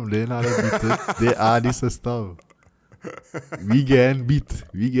system. They not beat it. They are the system. We getting beat.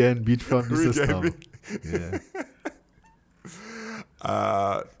 We getting beat from the system.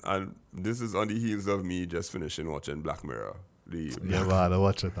 Yeah. And this is on the heels of me just finishing watching Black Mirror. I'll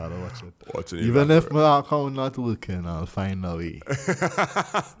watch it. Even if my account not working, I'll find a way.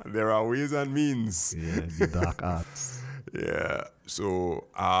 There are ways and means. Yeah, the dark arts. Yeah. So,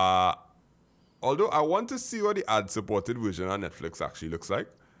 although I want to see what the ad-supported version on Netflix actually looks like,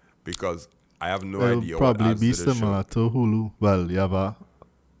 because I have no idea what ads probably be similar to Hulu. Well, you ever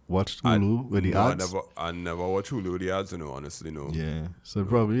watched Hulu with the ads? I never watch Hulu with the ads, honestly, no. Yeah. So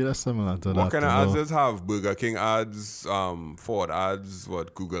probably that's similar to that. What kind of ads does have? Burger King ads, Ford ads,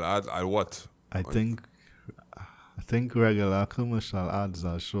 Google ads? I think regular commercial ads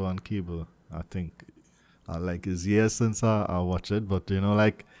are shown on cable, I think. It's years since I watch it, but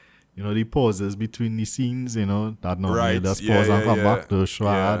the pauses between the scenes, that normally just pause and come back to show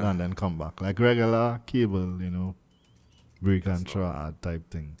ad and then come back. Like regular cable, break and show ad type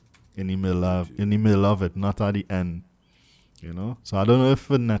thing. In the middle of it, not at the end. So I don't know if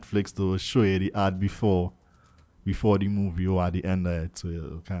for Netflix they will show you the ad before the movie or at the end of it, so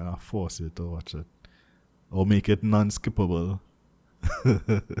it'll kind of force you to watch it. Or make it non-skippable.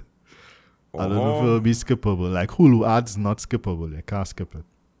 I don't know if it'll be skippable. Like Hulu ads not skippable. You can't skip it.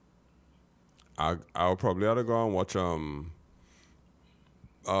 I'll probably have to go and watch some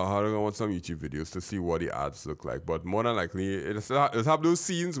YouTube videos to see what the ads look like. But more than likely, it'll have those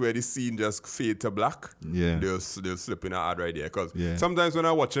scenes where the scene just fade to black. Yeah. They'll slip in an ad right there. Because sometimes when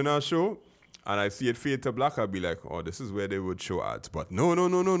I'm watching a show and I see it fade to black, I'll be like, oh, this is where they would show ads. But no.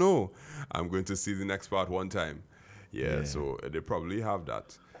 I'm going to see the next part one time. Yeah. So they probably have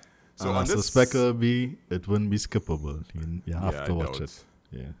that. So I suspect it wouldn't be skippable. You have to watch it.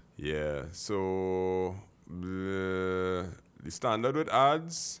 Yeah. So the standard with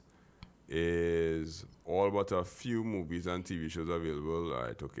ads is all but a few movies and TV shows available. All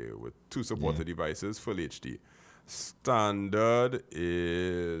right, okay, with 2 supported devices, full HD. Standard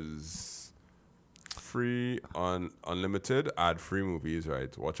is free on unlimited ad-free movies.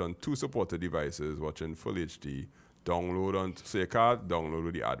 Right, watch on 2 supported devices. Watch in full HD. Download on, so you can't download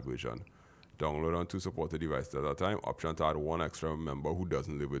with the ad version. Download on 2 supported devices at a time. Option to add 1 extra member who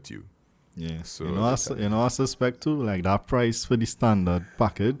doesn't live with you. Yeah. So I suspect too, like that price for the standard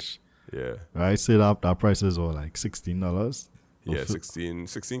package, yeah. right? Say that price is all like $16. Yeah, 16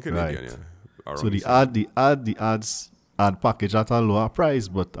 Canadian, Right. yeah. So Around the same. ad package at a lower price,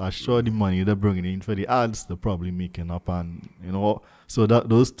 but I'm sure the money they're bringing in for the ads, they're probably making up, and so that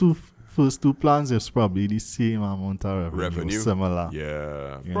those first two plans is probably the same amount of revenue. Similar.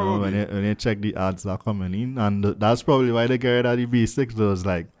 Yeah, When probably. you check the ads that are coming in, and that's probably why they get rid of the basics. Those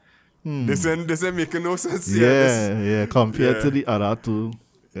like, This ain't making no sense. yeah, compared Yeah, to the other two.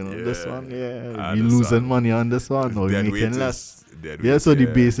 This yeah. one, yeah, I we losing understand. money on this one, or we Dead weight making less. is dead Yeah, weight. so the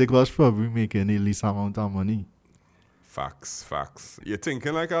Yeah. basic was probably making the least amount of money. Facts. You're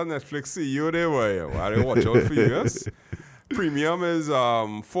thinking like a Netflix CEO there, boy. Why they watch out for you, yes? Premium is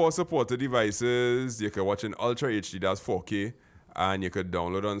 4 supported devices. You can watch in Ultra HD, that's 4K. And you could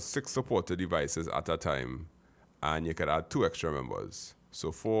download on 6 supported devices at a time. And you could add 2 extra members.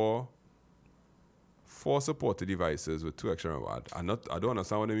 So 4 supported devices with 2 extra members. I don't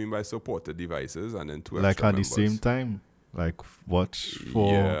understand what they mean by supported devices and then 2 Like extra at members. the same time, like watch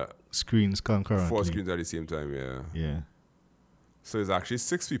 4 screens concurrently. 4 screens at the same time, yeah. Yeah. So it's actually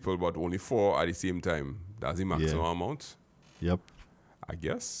 6 people, but only 4 at the same time. That's the maximum amount. Yep. I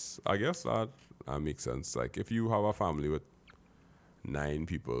guess that makes sense. Like if you have a family with 9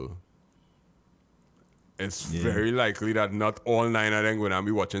 people, it's very likely that not all 9 of them going to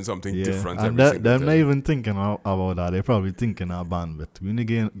be watching something different and every single they're time. not even thinking about that. They're probably thinking of bandwidth. We need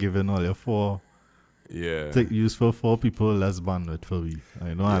to giving all your 4. Yeah. Take use for 4 people, less bandwidth for we.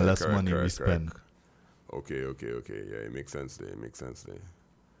 And less correct, money we correct. spend. Okay. Yeah, it makes sense there.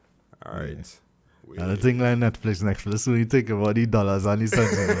 All right. And the thing like Netflix, when you think about the dollars and the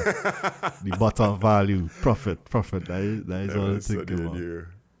cents, the bottom value, profit. That is all I think about.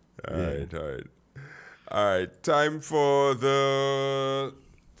 All right. Time for the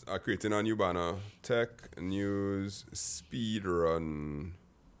creating a new banner. Tech news speed run.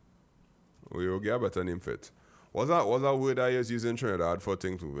 We'll get a better name for it. What's that word I use in Trinidad for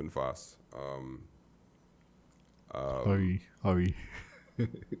things moving fast? Hurry. Hurry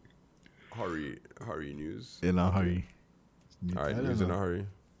news. In a hurry. All right, news in a hurry.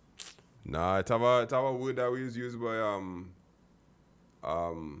 Nah, it's have a word that we use by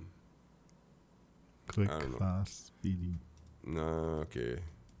Quick, I don't know. fast, speedy. Nah, okay.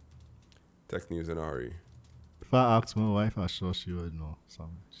 Tech news in a hurry. If I ask my wife, I'm sure she would know.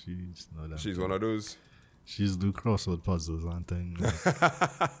 She's know that. She's one of those. She's do crossword puzzles and things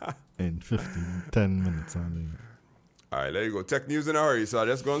in 10 minutes. All right, there you go. Tech news in a hurry. So I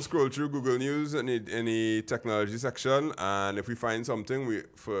just go and scroll through Google News in the technology section, and if we find something,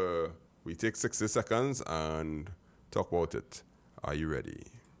 we take 60 seconds and talk about it. Are you ready?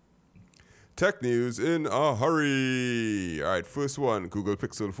 Tech news in a hurry. All right, first one, Google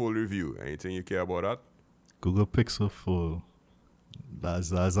Pixel Fold review. Anything you care about that? Google Pixel Fold.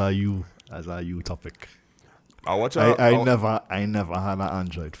 That's a you topic. I never had an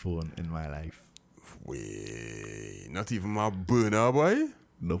Android phone in my life. Wait, not even my burner, boy?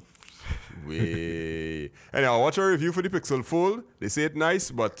 Nope. Wait. Anyhow, I watch a review for the Pixel Fold. They say it nice,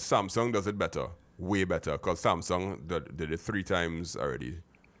 but Samsung does it better. Way better, because Samsung did it 3 times already.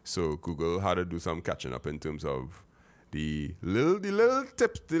 So Google had to do some catching up in terms of the little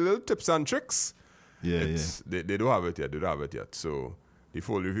tips and tricks. Yeah. They don't have it yet. So the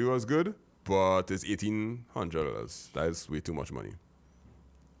Fold review was good, but it's $1,800. That is way too much money.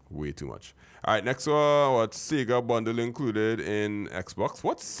 Way too much. All right, next one. What Sega bundle included in Xbox?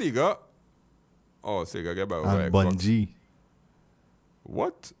 What's Sega? Oh, Sega get by and Xbox. Bungie.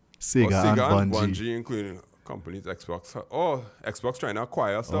 What? Sega and Bungie, including companies Xbox. Oh, Xbox trying to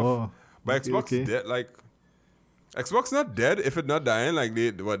acquire stuff. Oh, but Xbox dead. Like Xbox not dead if it not dying. Like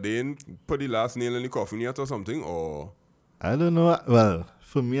they didn't put the last nail in the coffin yet or something. Or I don't know. Well,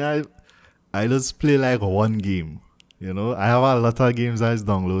 for me, I just play like one game. I have a lot of games I just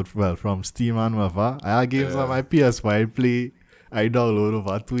download from Steam and whatever. I have games on my PS4 I download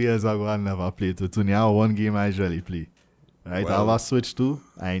over 2 years ago and never played it. So now one game I usually play. Right, I have a Switch too.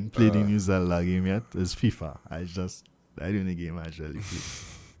 I ain't played the new Zelda game yet. It's FIFA. I the only game I usually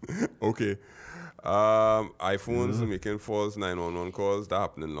play. Okay. iPhones making false 911 calls. That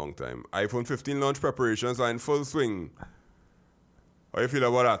happened in a long time. iPhone 15 launch preparations are in full swing. How you feel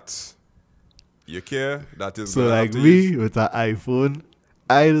about that? You care? That is so like me with an iPhone,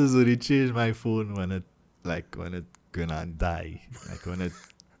 I just only change my phone when it gonna die. Like when it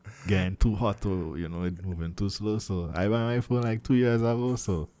getting too hot or it moving too slow. So I buy my phone like 2 years ago.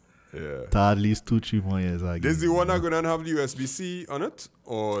 So at least 2-3 more years ago. Is the one that gonna have the USB-C on it,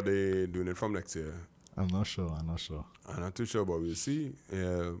 or they doing it from next year? I'm not sure. I'm not too sure, but we'll see.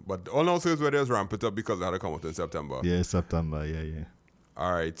 Yeah, but all now says where there's ramp it up because it had to come out in September. Yeah, September. Yeah.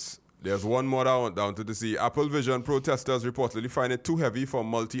 All right. There's one more that I want down to see. Apple Vision Pro testers reportedly find it too heavy for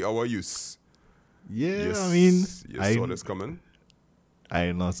multi-hour use. Yeah, I mean, you saw this coming.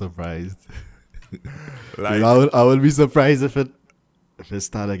 I'm not surprised. Like, I would be surprised if it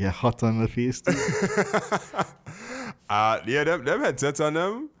started to get hot on the face too. yeah, them headsets on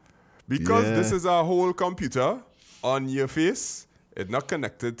them. Because this is a whole computer on your face. It's not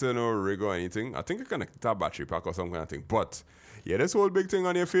connected to no rig or anything. I think it's connected to a battery pack or some kind of thing. But yeah, this whole big thing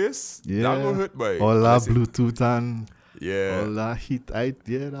on your face, that will hurt by all that Bluetooth and all that heat.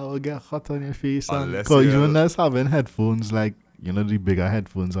 That will get hot on your face. Because even us having headphones, like, you know, the bigger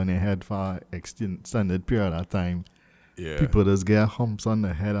headphones on your head for extended period of time. Yeah. People just get humps on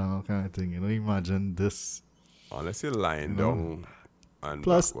the head and all kind of thing. You know, imagine this. Unless you're lying down. And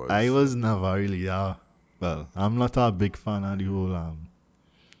plus, backwards. I was never really, well, I'm not a big fan of the whole AR,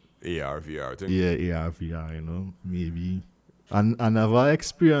 VR thing. Yeah, AR, VR, you know, maybe. And I never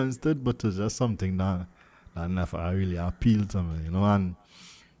experienced it, but it's just something that never really appealed to me, you know, and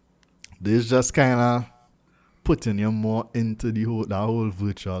this just kind of putting you more into that whole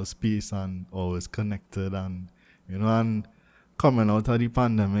virtual space and always connected and, you know, and coming out of the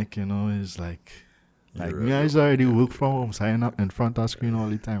pandemic, you know, is like me, I already work from home, so I'm not in front of screen all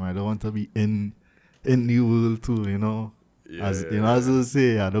the time. I don't want to be in the world too, you know. As I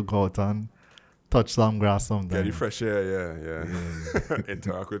say, I don't go out and touch some grass sometimes. Get the fresh air, yeah.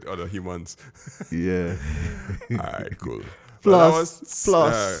 Interact with other humans. Yeah. All right, cool. Plus,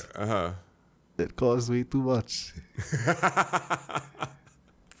 it costs way too much.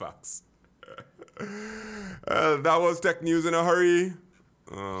 Facts. That was tech news in a hurry.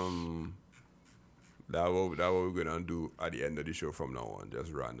 That's what we're gonna do at the end of the show from now on.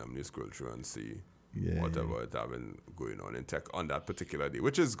 Just randomly scroll through and see whatever is having going on in tech on that particular day,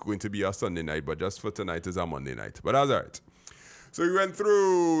 which is going to be a Sunday night, but just for tonight is a Monday night. But that's all right. So we went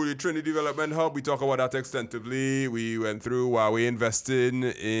through the Trini Development Hub. We talked about that extensively. We went through Huawei investing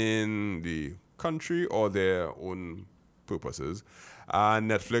in the country or their own purposes. And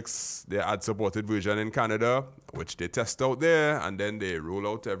Netflix, their ad-supported version in Canada, which they test out there, and then they roll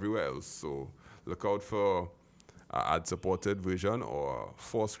out everywhere else. So look out for ad-supported version or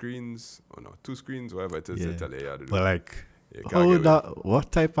 4 screens, or no, 2 screens, whatever it is they tell you how to do. But like,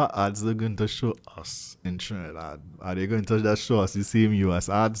 what type of ads they're going to show us in Trinidad? Are they going to just show us the same US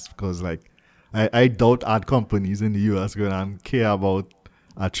ads? Because like, I doubt ad companies in the US going to care about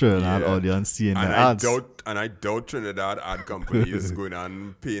a Trinidad audience seeing their ads. I doubt Trinidad ad company is going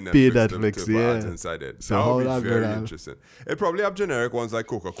on pay Netflix to ads inside it. So that would be very interesting. It probably have generic ones like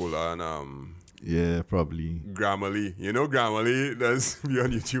Coca-Cola and yeah, probably Grammarly. You know Grammarly does be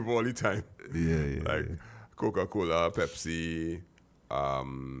on YouTube all the time. Yeah. Like Coca-Cola, Pepsi,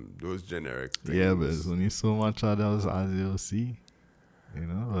 those generic things. Yeah, but there's only so much of those as you'll see. You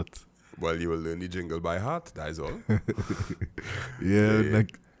know, but well, you will learn the jingle by heart, that is all.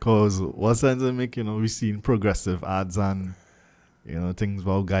 like, cause what sense it make, you know, we seen progressive ads and, you know, things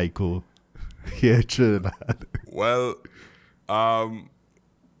about Geico. Yeah, Trinidad. Well,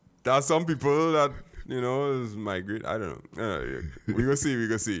 there are some people that, you know, is migrate. I don't know. We go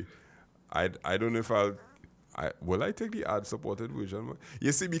see. I don't know if will I take the ad-supported version?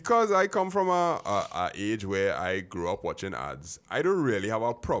 You see, because I come from a age where I grew up watching ads, I don't really have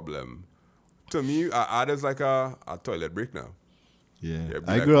a problem. To me, an ad is like a toilet break now. Yeah,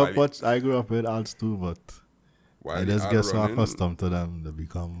 I grew up with ads too, but I just get so accustomed to them to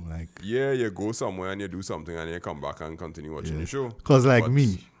become like. Yeah, you go somewhere and you do something and you come back and continue watching the show. Cause like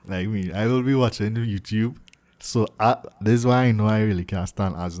me, I will be watching YouTube. So this is why I know I really can't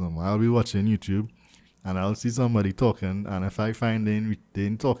stand ads no more. I'll be watching YouTube, and I'll see somebody talking, and if I find they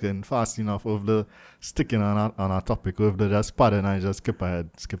ain't talking fast enough of the sticking on a topic, or if they just padding, I just skip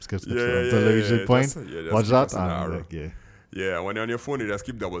ahead, skip until they reach the point. Watch that, and like, yeah, when you're on your phone, you just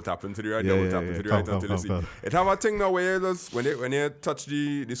keep double tapping to the right, to the right until you see. It have a thing now where when you touch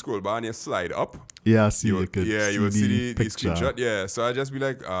the scroll bar and you slide up. Yeah, I see. You will see the screenshot. Yeah, so I just be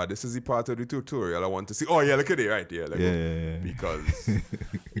like, this is the part of the tutorial I want to see. Oh yeah, look at it, right? Yeah, because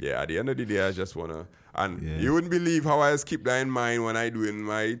at the end of the day, I just wanna. And you wouldn't believe how I just keep that in mind when I doing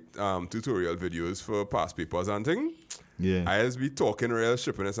my tutorial videos for past papers and things. Yeah, I just be talking real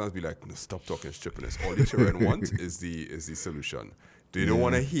strippiness and I be like, no, stop talking strippiness. All the children want is the solution. They don't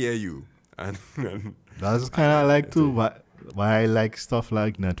want to hear you. And that's kind of like too why I like stuff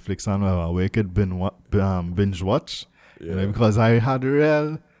like Netflix and where you could binge watch. You know, because I had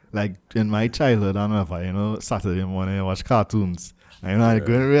real, like in my childhood and whatever, you know, Saturday morning I watch cartoons. I know it's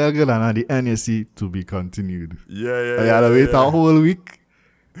going real good, and at the end you see to be continued. Yeah. I had to wait a whole week.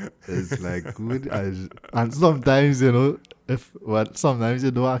 It's like good, and sometimes sometimes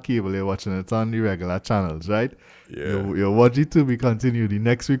you don't have cable, you're watching it on the regular channels, right? Yeah. You watch it to be continued. The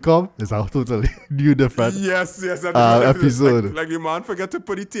next week come, it's a totally new different Yes. episode. Like the man forget to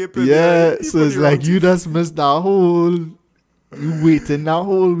put the tape in. Yeah, so it's like you just missed that whole. You waiting that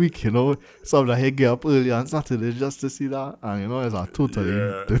whole week, Sometimes you get up early on Saturday just to see that, and it's a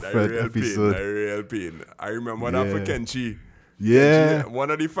totally different episode. Real pain. I remember that for Kenchi. Yeah. Kenchi,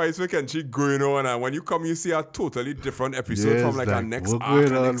 one of the fights for Kenchi going on, and when you come, you see a totally different episode from like our next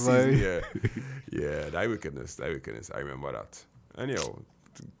arc, next season. Yeah, that wickedness. I remember that. Anyhow,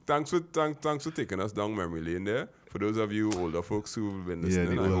 thanks for taking us down memory lane there. For those of you older folks who've been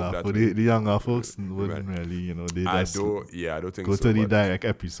listening, I hope that the younger folks wouldn't really, they just I don't think go so. to the direct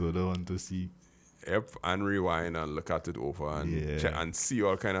episode. I want to see. Yep, and rewind and look at it over and check and see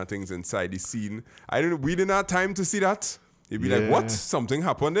all kind of things inside the scene. We didn't have time to see that. You'd be like, what? Something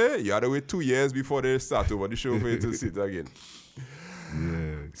happened there? You had to wait 2 years before they start over the show for you to see it again.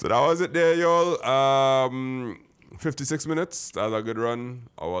 Yeah. So that was it there, y'all. 56 minutes. That was a good run.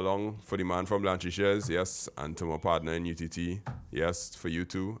 Hour long for the man from Blanchie Shares, yes. And to my partner in UTT, yes, for you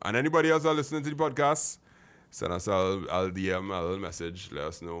too. And anybody else that listening to the podcast, send us a DM, a little message. Let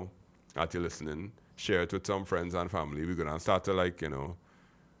us know that you're listening. Share it with some friends and family. We're going to start to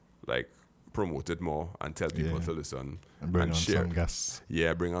promote it more and tell people to listen. And bring on share. some guests.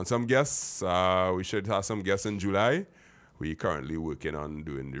 Yeah, bring on some guests. We should have some guests in July. We're currently working on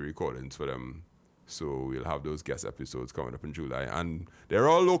doing the recordings for them. So we'll have those guest episodes coming up in July. And they're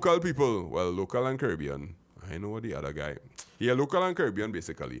all local people. Well, local and Caribbean. I know what the other guy. Yeah, local and Caribbean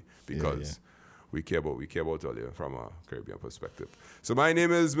basically. Because we care about all you from a Caribbean perspective. So my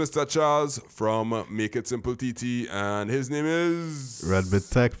name is Mr. Charles from Make It Simple TT. And his name is... Redbit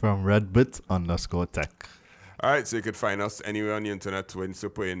Tech from Redbit_Tech. All right, so you could find us anywhere on the internet when you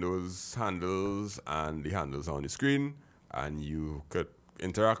put in those handles and the handles on the screen. And you could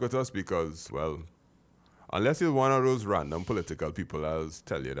interact with us because, well... Unless you're one of those random political people, I'll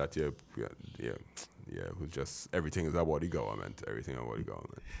tell you that who just everything is about the government. Everything about the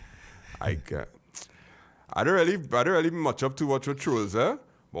government. I don't really much up to watch your trolls, but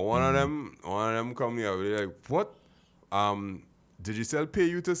one of them come here like, what? Did Digicel pay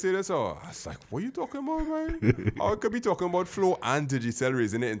you to say this? Or I was like, what are you talking about, man? Or I could be talking about Flow and Digicel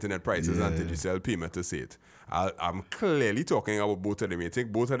raising the internet prices and Digicel payment to say it. I'm clearly talking about both of them. I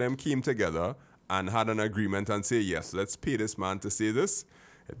think both of them came together and had an agreement and say, yes, let's pay this man to say this.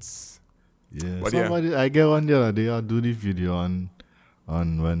 I get one the other day, I'll do the video on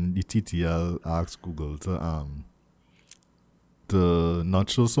when the TTL asked Google to not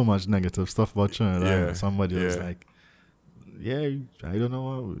show so much negative stuff about China. Yeah. Somebody was like, I don't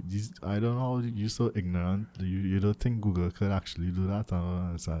know how you're so ignorant. You don't think Google could actually do that?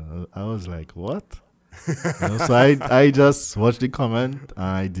 So I was like, what? So I just watched the comment and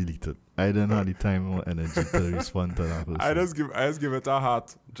I deleted. I didn't have the time or energy to respond to that person. I just give it a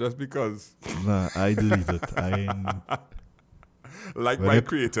heart just because. Nah, I deleted. My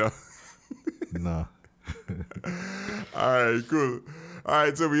creator. Nah. Alright, cool.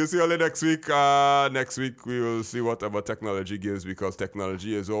 Alright, so we'll see you all next week. Next week we will see whatever technology gives because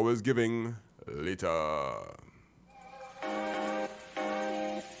technology is always giving. Later.